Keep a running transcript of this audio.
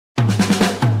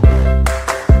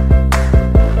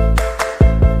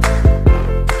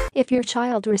If your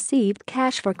child received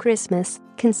cash for Christmas,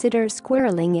 consider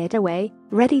squirreling it away,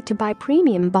 ready to buy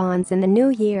premium bonds in the new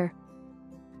year.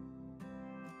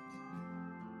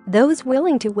 Those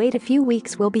willing to wait a few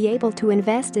weeks will be able to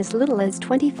invest as little as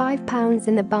 £25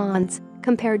 in the bonds,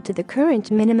 compared to the current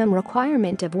minimum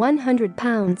requirement of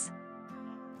 £100.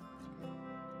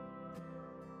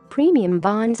 Premium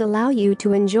bonds allow you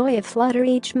to enjoy a flutter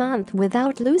each month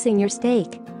without losing your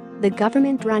stake. The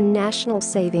government-run National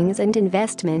Savings and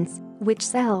Investments, which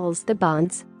sells the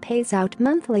bonds, pays out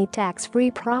monthly tax-free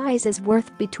prizes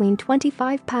worth between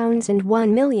 £25 and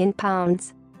 £1 million.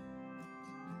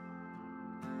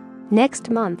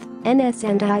 Next month,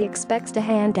 NS&I expects to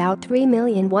hand out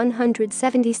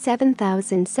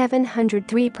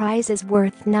 3,177,703 prizes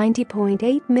worth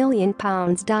 £90.8 million.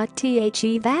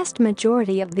 The vast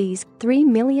majority of these,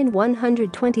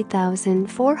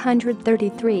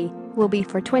 3,120,433, will be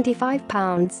for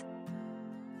 £25.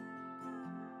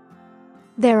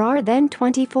 There are then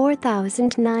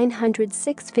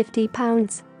 £24,906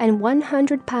 £50 and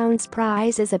 £100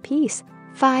 prizes apiece,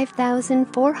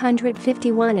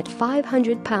 5,451 at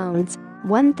 £500,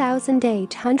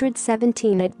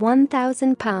 1,817 at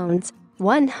 £1,000,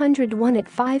 101 at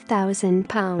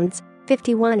 £5,000,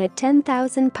 51 at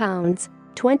 £10,000,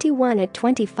 21 at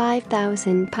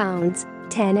 £25,000,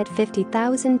 10 at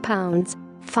 £50,000,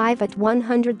 5 at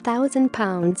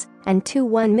 £100,000, and 2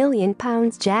 £1 million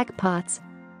jackpots.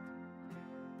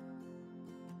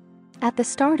 At the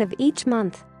start of each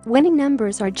month, winning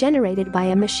numbers are generated by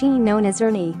a machine known as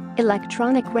ERNIE,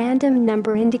 electronic random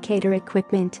number indicator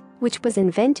equipment, which was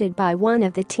invented by one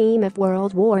of the team of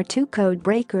World War II code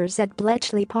breakers at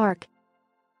Bletchley Park.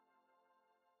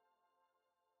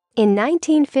 In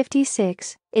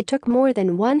 1956, it took more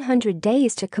than 100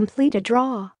 days to complete a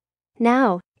draw.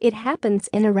 Now, it happens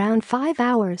in around 5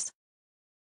 hours.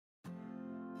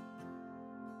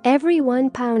 Every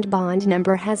 £1 bond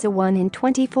number has a 1 in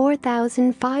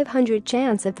 24,500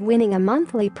 chance of winning a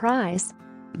monthly prize.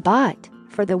 But,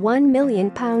 for the £1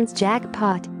 million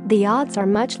jackpot, the odds are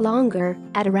much longer,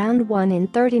 at around 1 in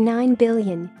 39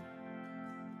 billion.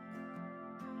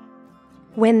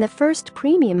 When the first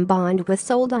premium bond was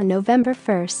sold on November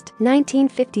 1,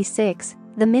 1956,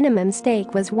 the minimum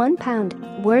stake was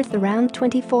 £1, worth around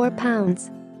 £24.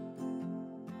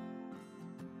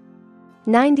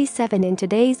 97 in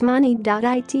today's money.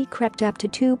 It crept up to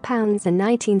 £2 in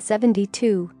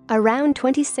 1972, around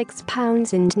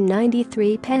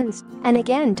 £26.93, and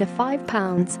again to £5,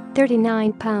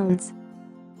 £39.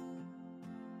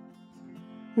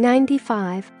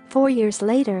 95, 4 years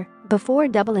later, before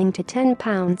doubling to £10,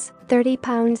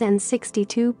 £30 and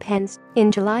 62 pence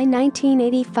in July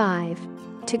 1985.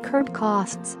 To curb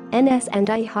costs,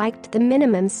 NS&I hiked the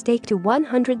minimum stake to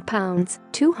 £100,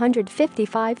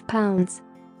 £255.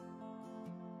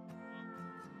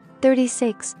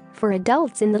 36 for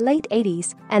adults in the late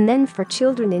 80s, and then for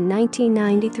children in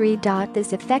 1993.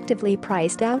 This effectively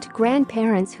priced out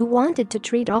grandparents who wanted to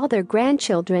treat all their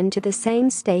grandchildren to the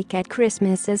same stake at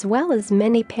Christmas, as well as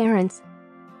many parents.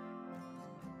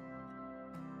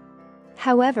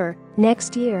 However,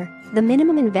 next year, the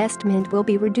minimum investment will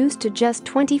be reduced to just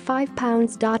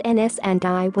 £25.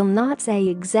 NS&I will not say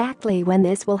exactly when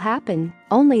this will happen,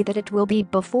 only that it will be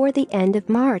before the end of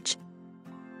March.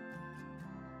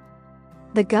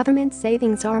 The government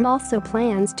savings arm also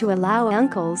plans to allow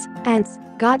uncles, aunts,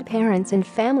 godparents and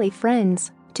family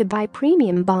friends to buy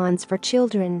premium bonds for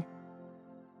children.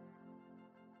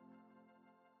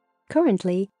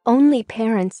 Currently, only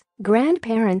parents,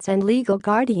 grandparents and legal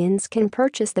guardians can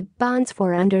purchase the bonds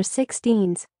for under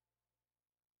 16s.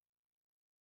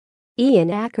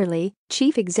 Ian Ackerley,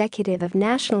 Chief Executive of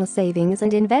National Savings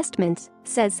and Investments,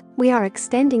 says, "We are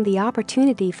extending the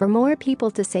opportunity for more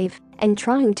people to save and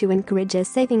trying to encourage a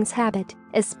savings habit,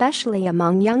 especially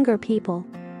among younger people."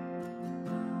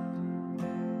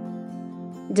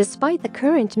 Despite the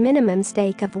current minimum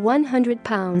stake of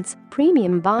 £100,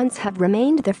 premium bonds have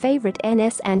remained the favorite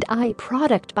NS&I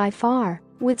product by far,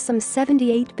 with some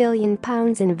 £78 billion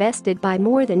invested by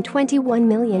more than 21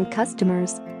 million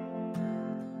customers.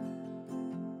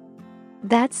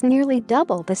 That's nearly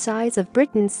double the size of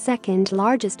Britain's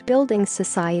second-largest building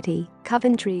society,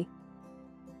 Coventry.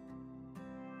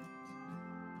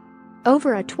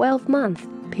 Over a 12-month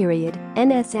period,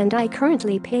 NS&I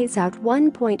currently pays out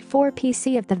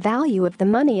 1.4% of the value of the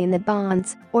money in the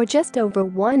bonds, or just over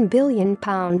 £1 billion,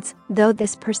 though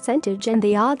this percentage and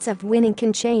the odds of winning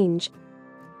can change.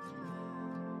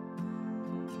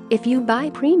 If you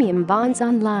buy premium bonds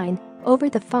online, over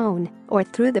the phone, or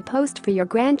through the post for your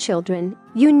grandchildren,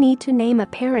 you need to name a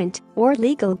parent or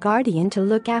legal guardian to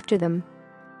look after them.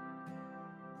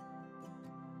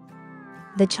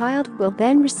 The child will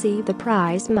then receive the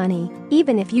prize money,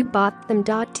 even if you bought them.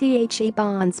 The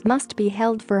bonds must be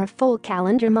held for a full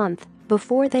calendar month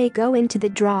before they go into the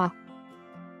draw.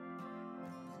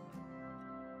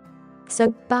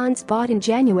 So, bonds bought in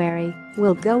January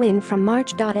will go in from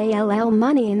March. All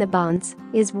money in the bonds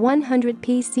is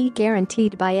 100%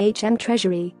 guaranteed by HM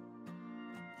Treasury.